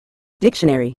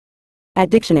Dictionary. At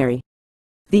dictionary.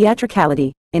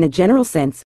 Theatricality, in a general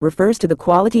sense, refers to the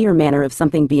quality or manner of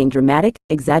something being dramatic,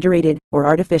 exaggerated, or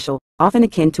artificial, often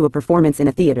akin to a performance in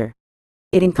a theater.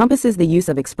 It encompasses the use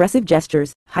of expressive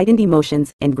gestures, heightened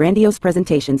emotions, and grandiose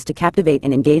presentations to captivate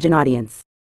and engage an audience.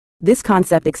 This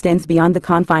concept extends beyond the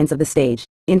confines of the stage,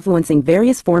 influencing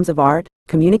various forms of art,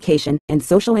 communication, and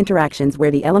social interactions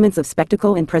where the elements of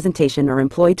spectacle and presentation are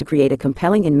employed to create a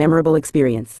compelling and memorable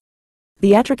experience.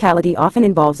 Theatricality often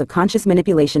involves a conscious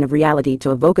manipulation of reality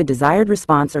to evoke a desired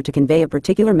response or to convey a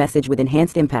particular message with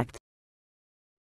enhanced impact.